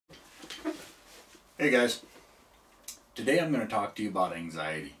Hey guys, today I'm going to talk to you about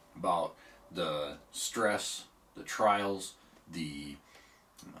anxiety, about the stress, the trials, the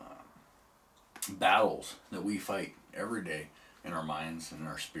battles that we fight every day in our minds and in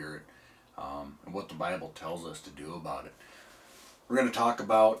our spirit, and what the Bible tells us to do about it. We're going to talk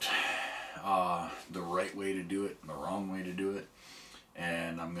about the right way to do it and the wrong way to do it,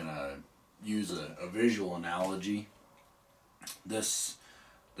 and I'm going to use a visual analogy.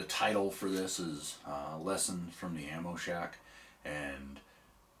 The title for this is Lessons from the Ammo Shack, and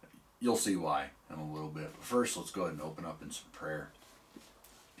you'll see why in a little bit. But first, let's go ahead and open up in some prayer.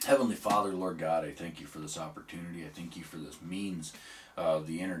 Heavenly Father, Lord God, I thank you for this opportunity. I thank you for this means of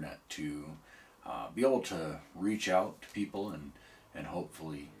the internet to be able to reach out to people and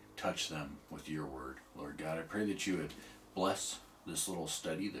hopefully touch them with your word. Lord God, I pray that you would bless this little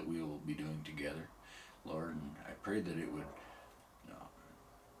study that we will be doing together, Lord, and I pray that it would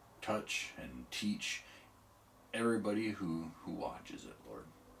touch and teach everybody who watches it, Lord.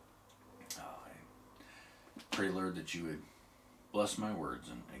 I pray, Lord, that you would bless my words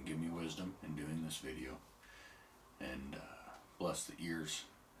and give me wisdom in doing this video, and bless the ears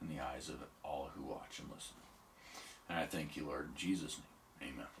and the eyes of all who watch and listen. And I thank you, Lord, in Jesus'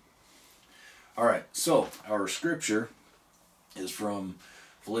 name. Amen. All right, so our scripture is from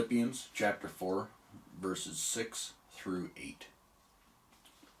Philippians chapter 4, verses 6 through 8.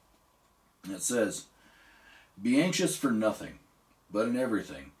 And it says, "Be anxious for nothing, but in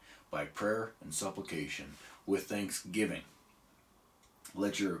everything, by prayer and supplication, with thanksgiving.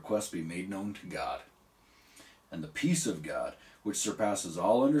 Let your requests be made known to God. And the peace of God, which surpasses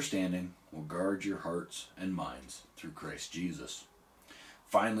all understanding, will guard your hearts and minds through Christ Jesus.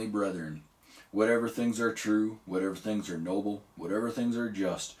 Finally, brethren, whatever things are true, whatever things are noble, whatever things are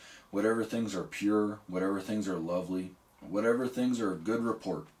just, whatever things are pure, whatever things are lovely, whatever things are of good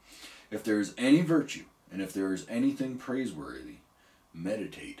report, if there is any virtue, and if there is anything praiseworthy,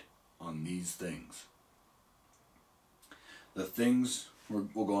 meditate on these things."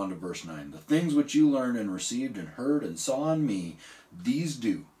 We'll go on to verse 9. "The things which you learned and received and heard and saw in me, these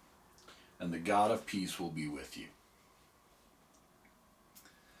do, and the God of peace will be with you."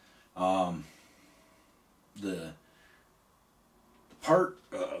 The part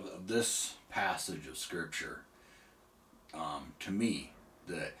of this passage of Scripture, to me,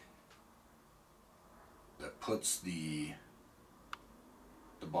 that puts the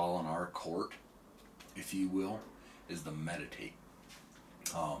ball in our court, if you will, is the meditate.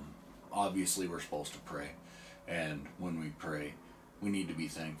 Obviously, we're supposed to pray, and when we pray, we need to be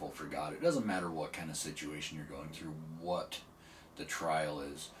thankful for God. It doesn't matter what kind of situation you're going through, what the trial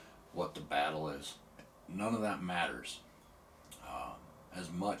is, what the battle is. None of that matters as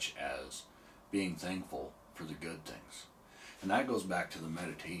much as being thankful for the good things. And that goes back to the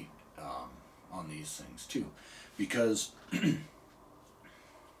meditate on these things too, because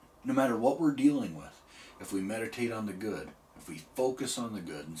no matter what we're dealing with, if we meditate on the good, if we focus on the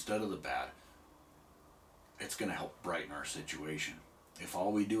good instead of the bad, it's going to help brighten our situation. If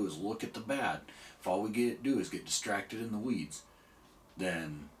all we do is look at the bad, if all we do is get distracted in the weeds,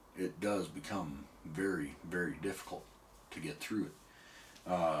 then it does become very, very difficult to get through it.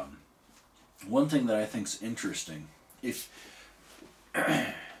 One thing that I think is interesting,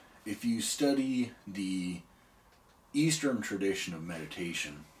 if you study the Eastern tradition of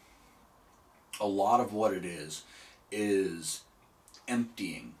meditation, a lot of what it is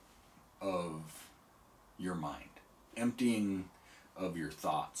emptying of your mind, emptying of your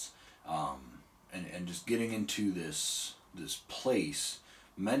thoughts, and just getting into this place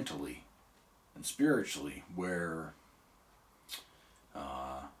mentally and spiritually where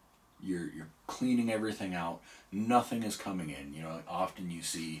you're cleaning everything out. Nothing is coming in. You know, often you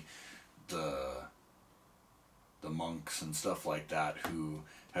see the monks and stuff like that who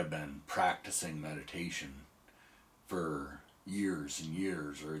have been practicing meditation for years and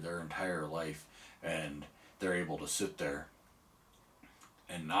years or their entire life, and they're able to sit there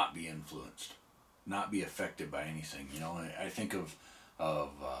and not be influenced, not be affected by anything. You know, I think of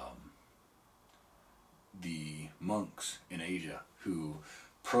the monks in Asia who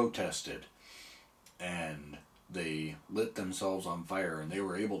protested, and they lit themselves on fire, and they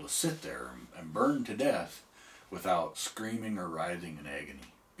were able to sit there and burn to death without screaming or writhing in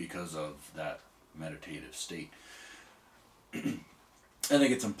agony because of that meditative state. I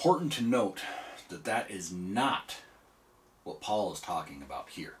think it's important to note that that is not what Paul is talking about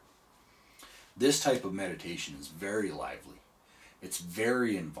here. This type of meditation is very lively. It's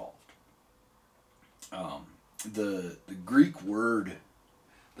very involved. The Greek word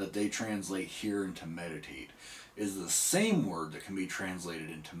that they translate here into meditate is the same word that can be translated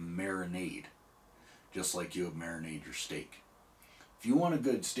into marinade. just like you would marinate your steak. If you want a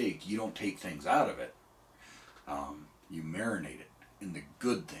good steak, you don't take things out of it. You marinate it in the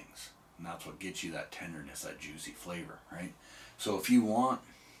good things. And that's what gets you that tenderness, that juicy flavor, right? So if you want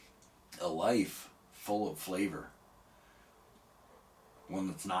a life full of flavor, one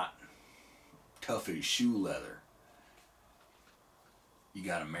that's not tough as shoe leather, you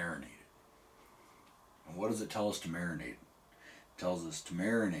got to marinate it. And what does it tell us to marinate? It tells us to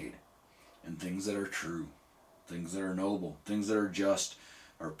marinate in things that are true, things that are noble, things that are just,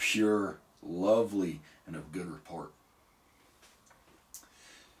 are pure, lovely, and of good report.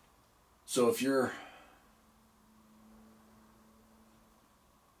 So if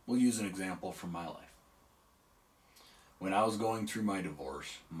we'll use an example from my life. When I was going through my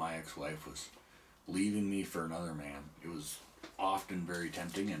divorce, my ex-wife was leaving me for another man. It was often very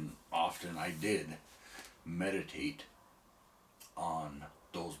tempting, and often I did meditate on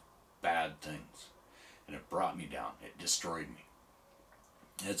those bad things. And it brought me down. It destroyed me.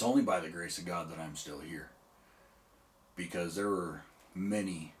 And it's only by the grace of God that I'm still here. Because there were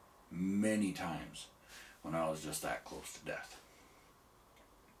many, many times when I was just that close to death.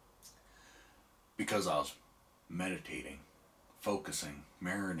 Because I was meditating, focusing,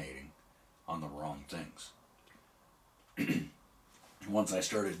 marinating on the wrong things. Once I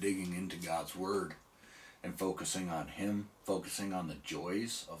started digging into God's Word and focusing on Him, focusing on the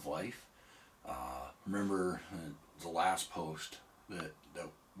joys of life. Remember the last post that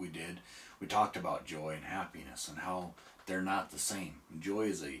we did, we talked about joy and happiness and how they're not the same. Joy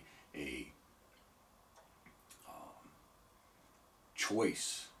is a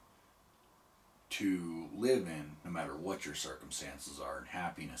choice to live in no matter what your circumstances are, and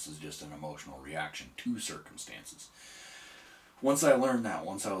happiness is just an emotional reaction to circumstances. Once I learned that,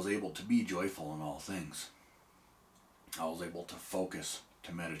 once I was able to be joyful in all things, I was able to focus,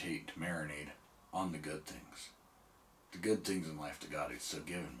 to meditate, to marinate on the good things in life that God has still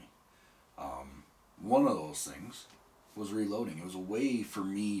given me. One of those things was reloading. It was a way for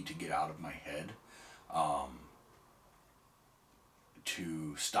me to get out of my head,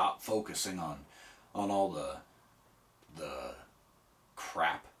 to stop focusing on all the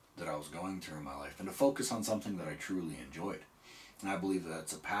crap that I was going through in my life, and to focus on something that I truly enjoyed. And I believe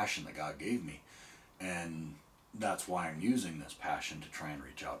that's a passion that God gave me, and that's why I'm using this passion to try and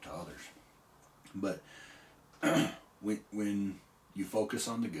reach out to others. But when you focus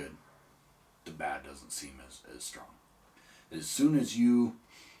on the good, the bad doesn't seem as strong. As soon as if you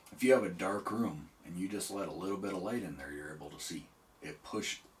have a dark room and you just let a little bit of light in there, you're able to see.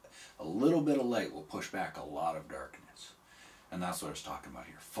 A little bit of light will push back a lot of darkness. And that's what I was talking about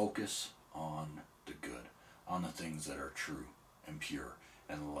here. Focus on the good, on the things that are true and pure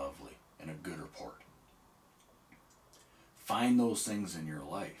and lovely and of good report. Find those things in your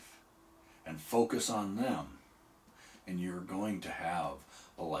life and focus on them, and you're going to have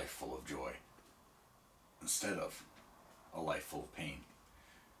a life full of joy instead of a life full of pain.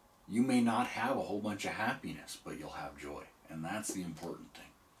 You may not have a whole bunch of happiness, but you'll have joy, and that's the important thing.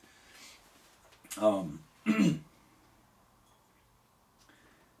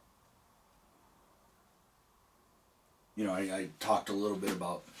 I talked a little bit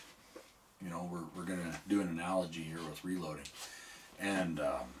about, we're going to do an analogy here with reloading. And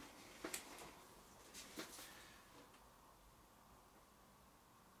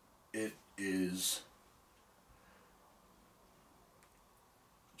it's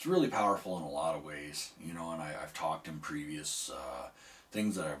really powerful in a lot of ways, and I've talked in previous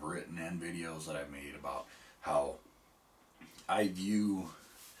things that I've written and videos that I've made about how I view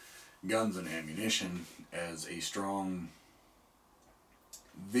guns and ammunition as a strong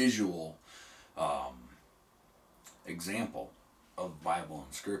visual example of Bible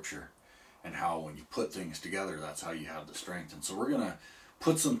and Scripture, and how when you put things together, that's how you have the strength. And so we're going to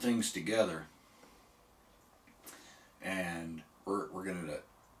put some things together, and we're going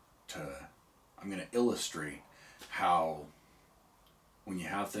I'm going to illustrate how when you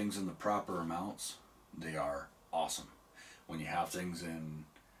have things in the proper amounts, they are awesome. When you have things in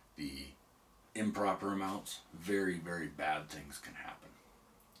the improper amounts, very, very bad things can happen.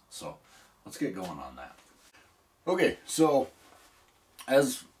 So let's get going on that. Okay, so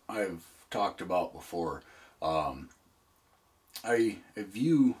as I've talked about before, I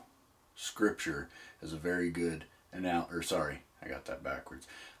view Scripture as a very good I got that backwards.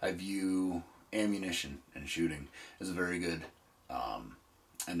 I view ammunition and shooting as a very good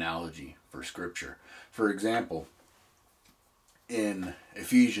analogy for Scripture. For example, in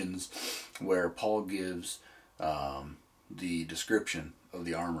Ephesians, where Paul gives the description of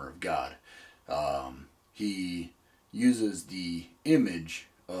the armor of God, he uses the image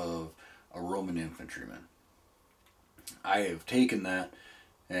of a Roman infantryman. I have taken that,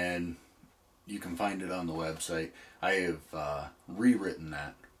 and you can find it on the website. I have rewritten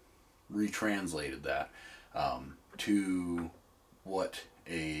that, retranslated that to what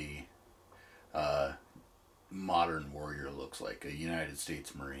a modern warrior looks like, a United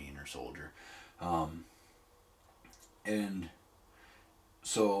States Marine or soldier. And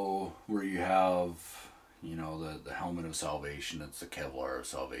so where you have, the helmet of salvation, it's the Kevlar of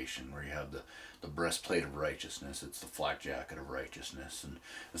salvation. Where you have the breastplate of righteousness, it's the flak jacket of righteousness. And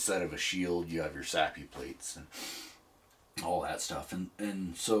instead of a shield, you have your sappy plates and all that stuff.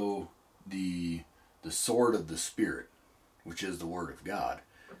 And so the sword of the Spirit, which is the Word of God,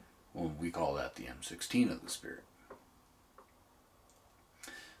 well, we call that the M16 of the Spirit.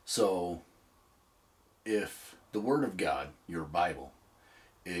 So if the Word of God, your Bible,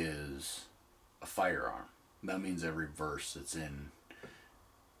 is a firearm, that means every verse that's in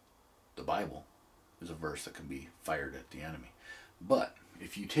the Bible is a verse that can be fired at the enemy. But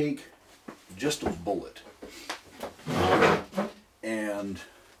if you take just a bullet and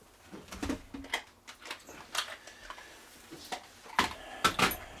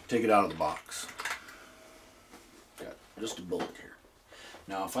take it out of the box, got just a bullet here.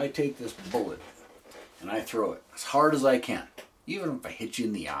 Now if I take this bullet and I throw it as hard as I can, even if I hit you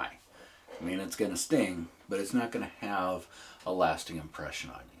in the eye, I mean, it's going to sting, but it's not going to have a lasting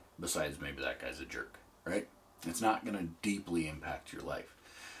impression on you. Besides, maybe that guy's a jerk, right? It's not going to deeply impact your life.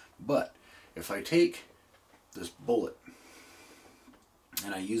 But if I take this bullet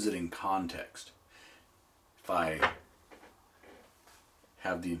and I use it in context, if I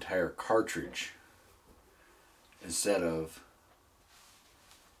have the entire cartridge instead of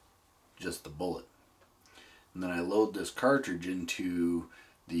just the bullet, and then I load this cartridge into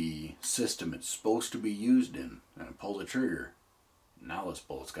the system it's supposed to be used in, and I pull the trigger, now this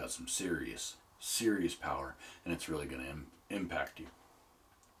bullet's got some serious power, and it's really going to impact you.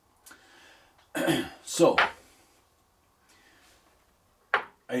 So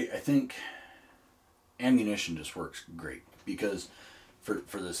I think ammunition just works great, because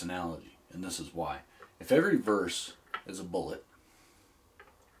for this analogy, and this is why. If every verse is a bullet,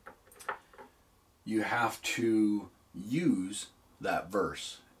 you have to use that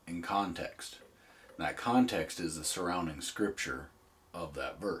verse in context. And that context is the surrounding scripture of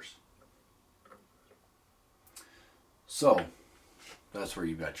that verse. So that's where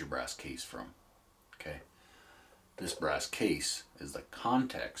you got your brass case from. Okay? This brass case is the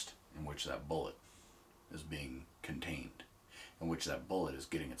context in which that bullet is being contained, in which that bullet is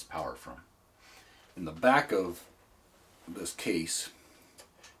getting its power from. In the back of this case,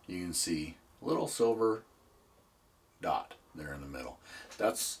 you can see a little silver dot there in the middle.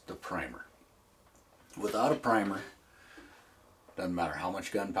 That's the primer. Without a primer, doesn't matter how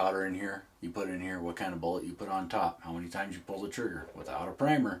much gunpowder in here you put in here, what kind of bullet you put on top, how many times you pull the trigger. Without a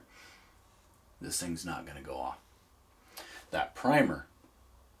primer, this thing's not going to go off. That primer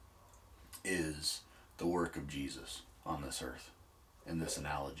is the work of Jesus on this earth in this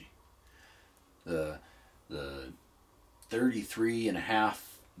analogy. The 33 and a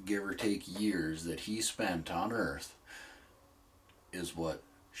half, give or take, years that he spent on earth is what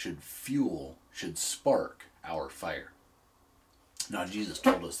should spark our fire. Now, Jesus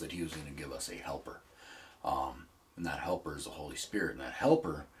told us that he was going to give us a helper. And that helper is the Holy Spirit. And that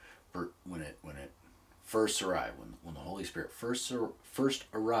helper, when it first arrived, when the Holy Spirit first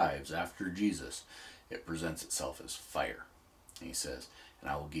arrives after Jesus, it presents itself as fire. And he says, and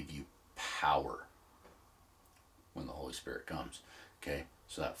I will give you power when the Holy Spirit comes. Okay?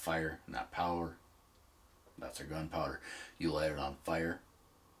 So that fire and that power, that's our gunpowder. You light it on fire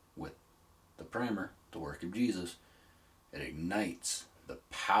with the primer, the work of Jesus. It ignites the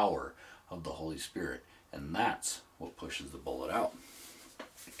power of the Holy Spirit, and that's what pushes the bullet out.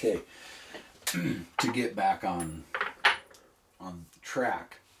 Okay, to get back on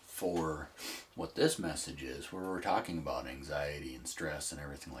track for what this message is, where we're talking about anxiety and stress and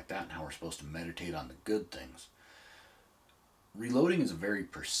everything like that, and how we're supposed to meditate on the good things. Reloading is a very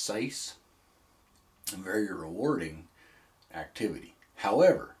precise and very rewarding activity.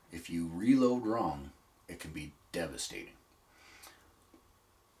 However, if you reload wrong, it can be devastating.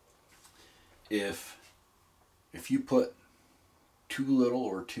 If you put too little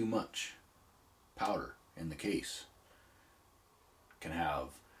or too much powder in the case, it can have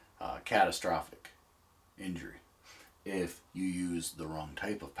catastrophic injury. If you use the wrong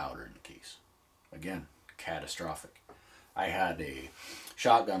type of powder in the case, again, catastrophic. I had a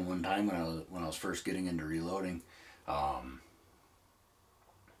shotgun one time when I was first getting into reloading.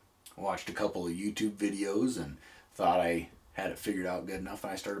 Watched a couple of YouTube videos and thought I had it figured out good enough,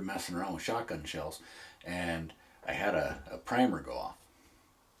 and I started messing around with shotgun shells, and I had a primer go off,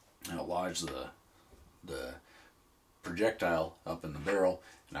 and it lodged the projectile up in the barrel,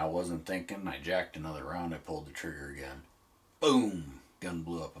 and I wasn't thinking. I jacked another round. I pulled the trigger again. Boom! Gun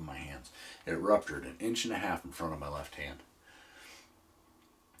blew up in my hands. It ruptured 1.5 inches in front of my left hand.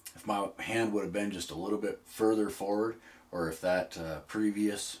 If my hand would have been just a little bit further forward, or if that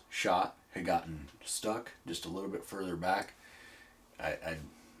previous shot had gotten stuck just a little bit further back, I'd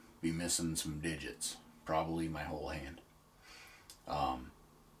be missing some digits, probably my whole hand.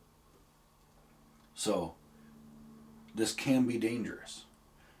 So this can be dangerous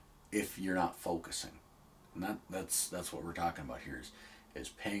if you're not focusing, and that's what we're talking about here is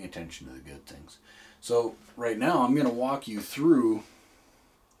paying attention to the good things. So right now I'm going to walk you through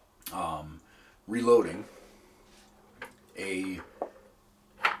reloading a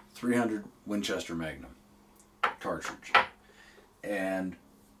 300 Winchester Magnum cartridge, and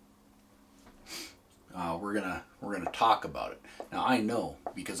we're gonna talk about it. Now I know,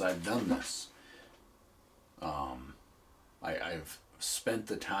 because I've done this. I've spent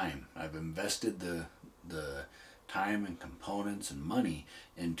the time. I've invested the time and components and money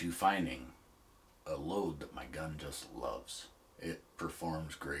into finding a load that my gun just loves. It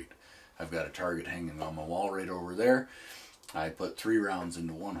performs great. I've got a target hanging on my wall right over there. I put 3 rounds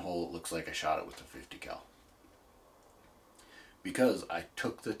into one hole. It looks like I shot it with a 50 cal. Because I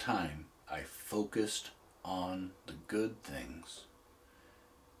took the time, I focused on the good things,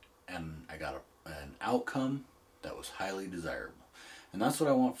 and I got an outcome that was highly desirable. And that's what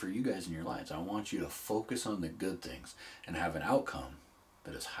I want for you guys in your lives. I want you to focus on the good things and have an outcome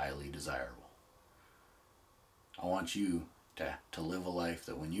that is highly desirable. I want you to live a life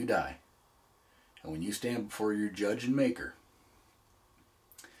that when you die, and when you stand before your judge and maker,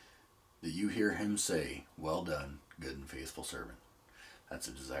 that you hear him say, "Well done, good and faithful servant." That's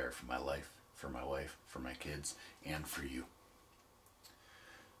a desire for my life, for my wife, for my kids, and for you.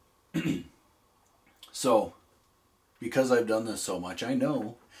 So, because I've done this so much, I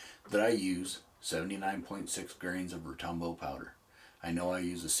know that I use 79.6 grains of Rotumbo powder. I know I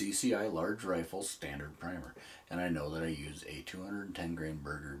use a CCI large rifle standard primer, and I know that I use a 210 grain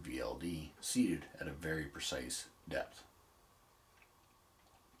Berger VLD seated at a very precise depth.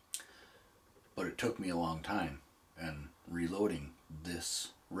 But it took me a long time, and reloading this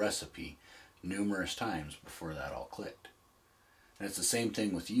recipe numerous times before that all clicked. And it's the same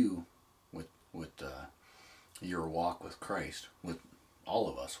thing with you, with your walk with Christ, with all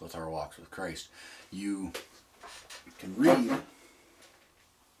of us, with our walks with Christ. You can read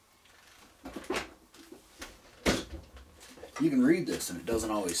this and it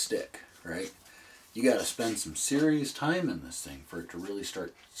doesn't always stick, right? You got to spend some serious time in this thing for it to really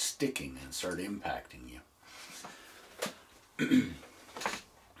start sticking and start impacting you.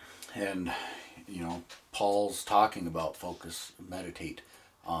 And, Paul's talking about focus, meditate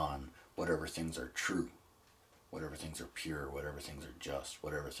on whatever things are true, whatever things are pure, whatever things are just,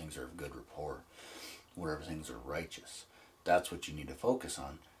 whatever things are of good rapport, whatever things are righteous. That's what you need to focus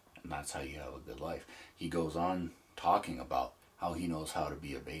on, and that's how you have a good life. He goes on talking about how he knows how to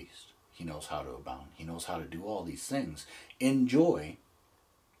be abased. He knows how to abound. He knows how to do all these things in joy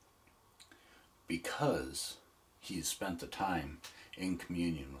because he has spent the time in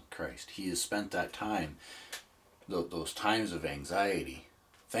communion with Christ. He has spent that time, those times of anxiety,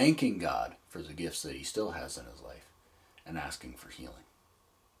 thanking God for the gifts that he still has in his life and asking for healing.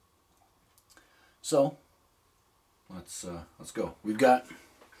 So, let's go.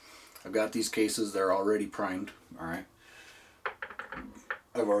 I've got these cases. They're already primed. All right.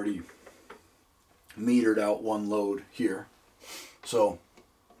 I've already metered out one load here. So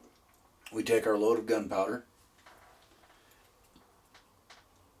we take our load of gunpowder,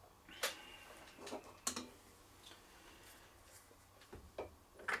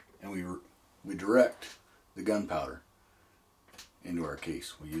 and we direct the gunpowder into our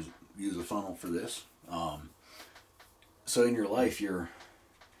case. We use a funnel for this. So in your life, your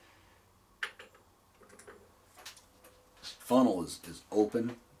funnel is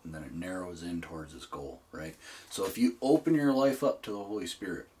open, and then it narrows in towards its goal, right? So if you open your life up to the Holy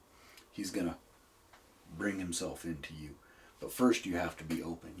Spirit, he's going to bring himself into you. But first you have to be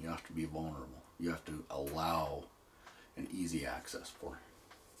open. You have to be vulnerable. You have to allow an easy access for it.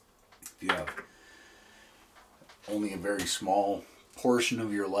 If you have only a very small portion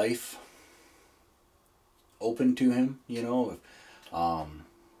of your life open to him, if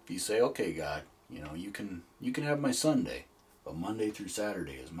you say, "Okay, God, you can have my Sunday, but Monday through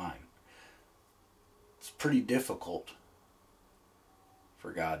Saturday is mine." It's pretty difficult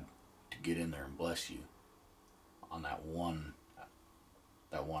for God to get in there and bless you on that one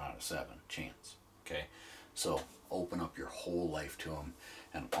out of 7 chance. Okay, so open up your whole life to Him,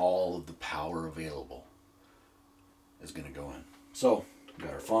 and all of the power available is going to go in. So we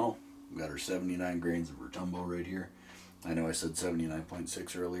got our funnel, we got our 79 grains of Rotumbo right here. I know I said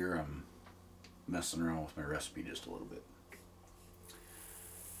 79.6 earlier. I'm messing around with my recipe just a little bit.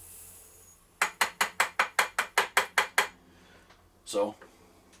 So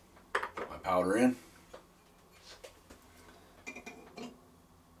put my powder in.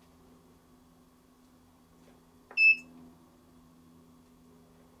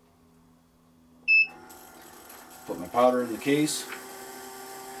 Put my powder in the case.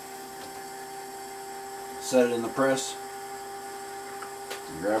 Set it in the press.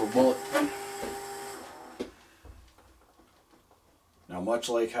 And grab a bullet. Now, much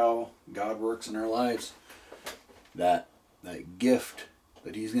like how God works in our lives, that gift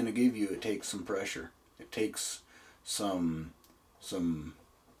that He's going to give you, it takes some pressure. It takes some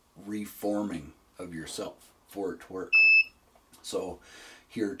reforming of yourself for it to work. So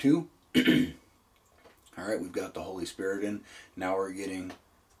here too, all right, we've got the Holy Spirit in. Now we're getting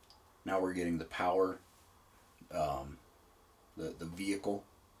the power, the vehicle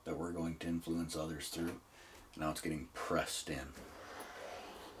that we're going to influence others through. Now it's getting pressed in.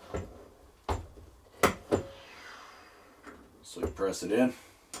 So you press it in.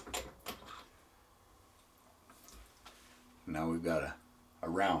 Now we've got a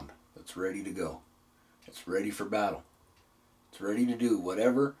round that's ready to go. It's ready for battle. It's ready to do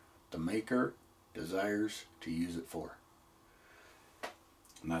whatever the Maker desires to use it for.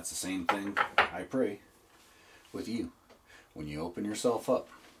 And that's the same thing, I pray, with you. When you open yourself up,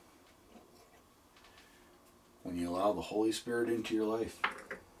 when you allow the Holy Spirit into your life,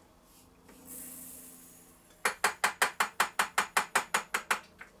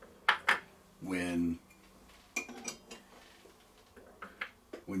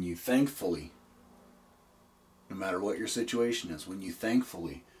 when you thankfully, no matter what your situation is, when you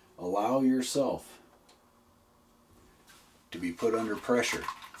thankfully allow yourself to be put under pressure,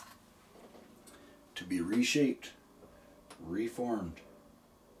 to be reshaped, reformed,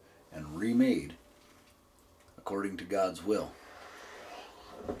 and remade according to God's will,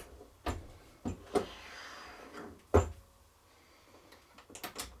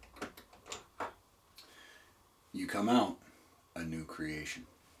 you come out a new creation.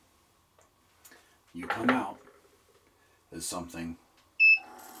 You come out as something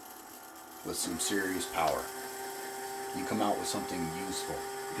with some serious power. You come out with something useful.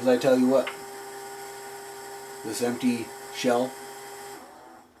 Because I tell you what, this empty shell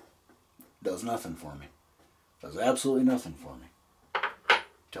does nothing for me. Does absolutely nothing for me.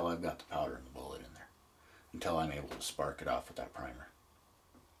 Until I've got the powder and the bullet in there. Until I'm able to spark it off with that primer.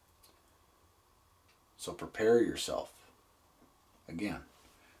 So prepare yourself, again,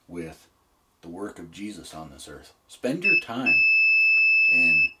 with the work of Jesus on this earth. Spend your time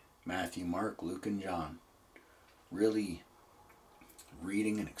in Matthew, Mark, Luke, and John, really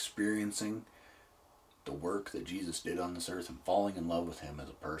reading and experiencing the work that Jesus did on this earth and falling in love with Him as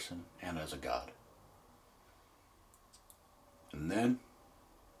a person and as a God. And then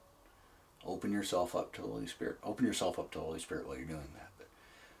open yourself up to the Holy Spirit. Open yourself up to the Holy Spirit while you're doing that.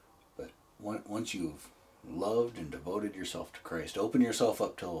 But once you've loved and devoted yourself to Christ, open yourself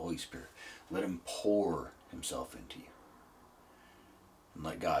up to the Holy Spirit. Let Him pour Himself into you. And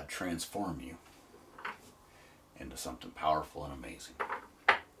let God transform you into something powerful and amazing.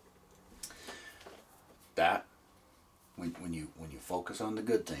 That, when you focus on the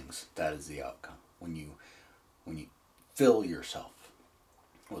good things, that is the outcome. When you fill yourself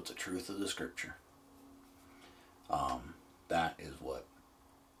with the truth of the Scripture, that is what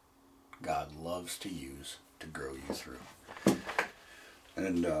God loves to use to grow you through.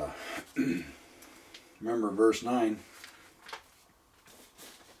 And remember verse 9.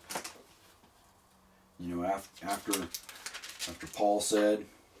 You know, after Paul said,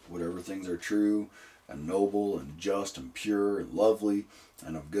 whatever things are true and noble and just and pure and lovely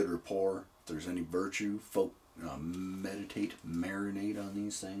and of good rapport, if there's any virtue, marinate on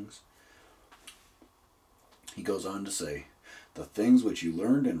these things. He goes on to say, the things which you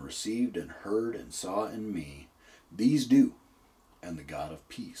learned and received and heard and saw in me, these do, and the God of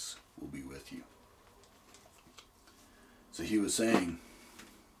peace will be with you. So he was saying,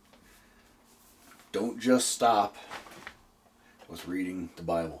 don't just stop with reading the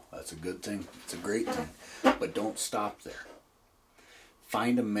Bible. That's a good thing. It's a great thing. But don't stop there.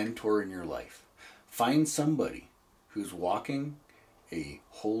 Find a mentor in your life. Find somebody who's walking a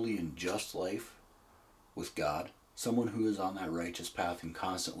holy and just life with God. Someone who is on that righteous path and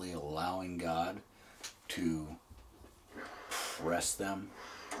constantly allowing God to address them.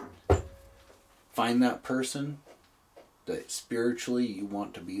 Find that person that spiritually you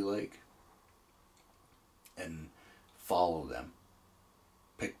want to be like and follow them.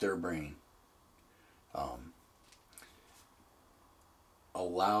 Pick their brain.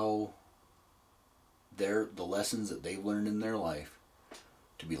 Allow the lessons that they've learned in their life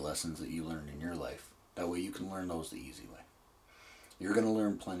to be lessons that you learned in your life. That way you can learn those the easy way. You're going to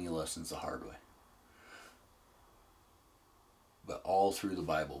learn plenty of lessons the hard way. But all through the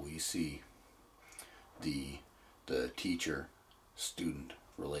Bible we see the teacher-student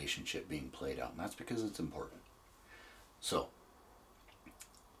relationship being played out. And that's because it's important. So,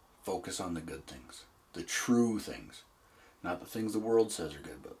 focus on the good things. The true things. Not the things the world says are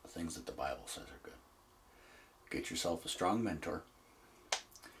good, but the things that the Bible says are good. Get yourself a strong mentor.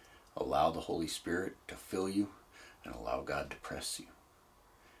 Allow the Holy Spirit to fill you and allow God to press you.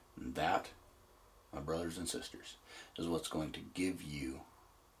 And that, my brothers and sisters, is what's going to give you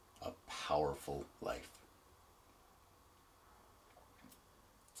a powerful life.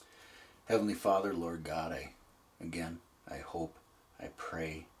 Heavenly Father, Lord God, I hope, I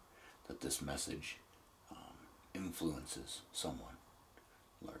pray that this message influences someone.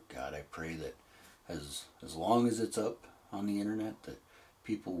 Lord God, I pray that as long as it's up on the internet, that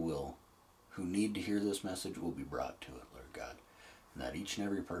people who need to hear this message will be brought to it, Lord God. And that each and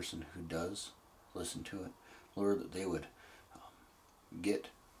every person who does listen to it, Lord, that they would get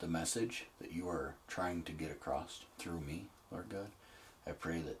the message that you are trying to get across through me, Lord God. I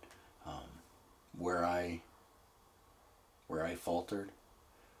pray that where I faltered,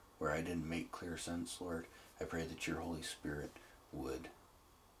 where I didn't make clear sense, Lord, I pray that your Holy Spirit would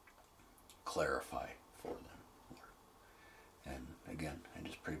clarify for them, Lord. And again, I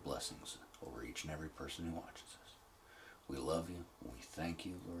just pray blessings over each and every person who watches this. We love you. We thank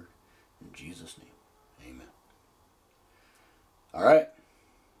you, Lord. In Jesus' name, amen. All right.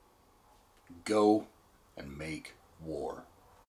 Go and make war.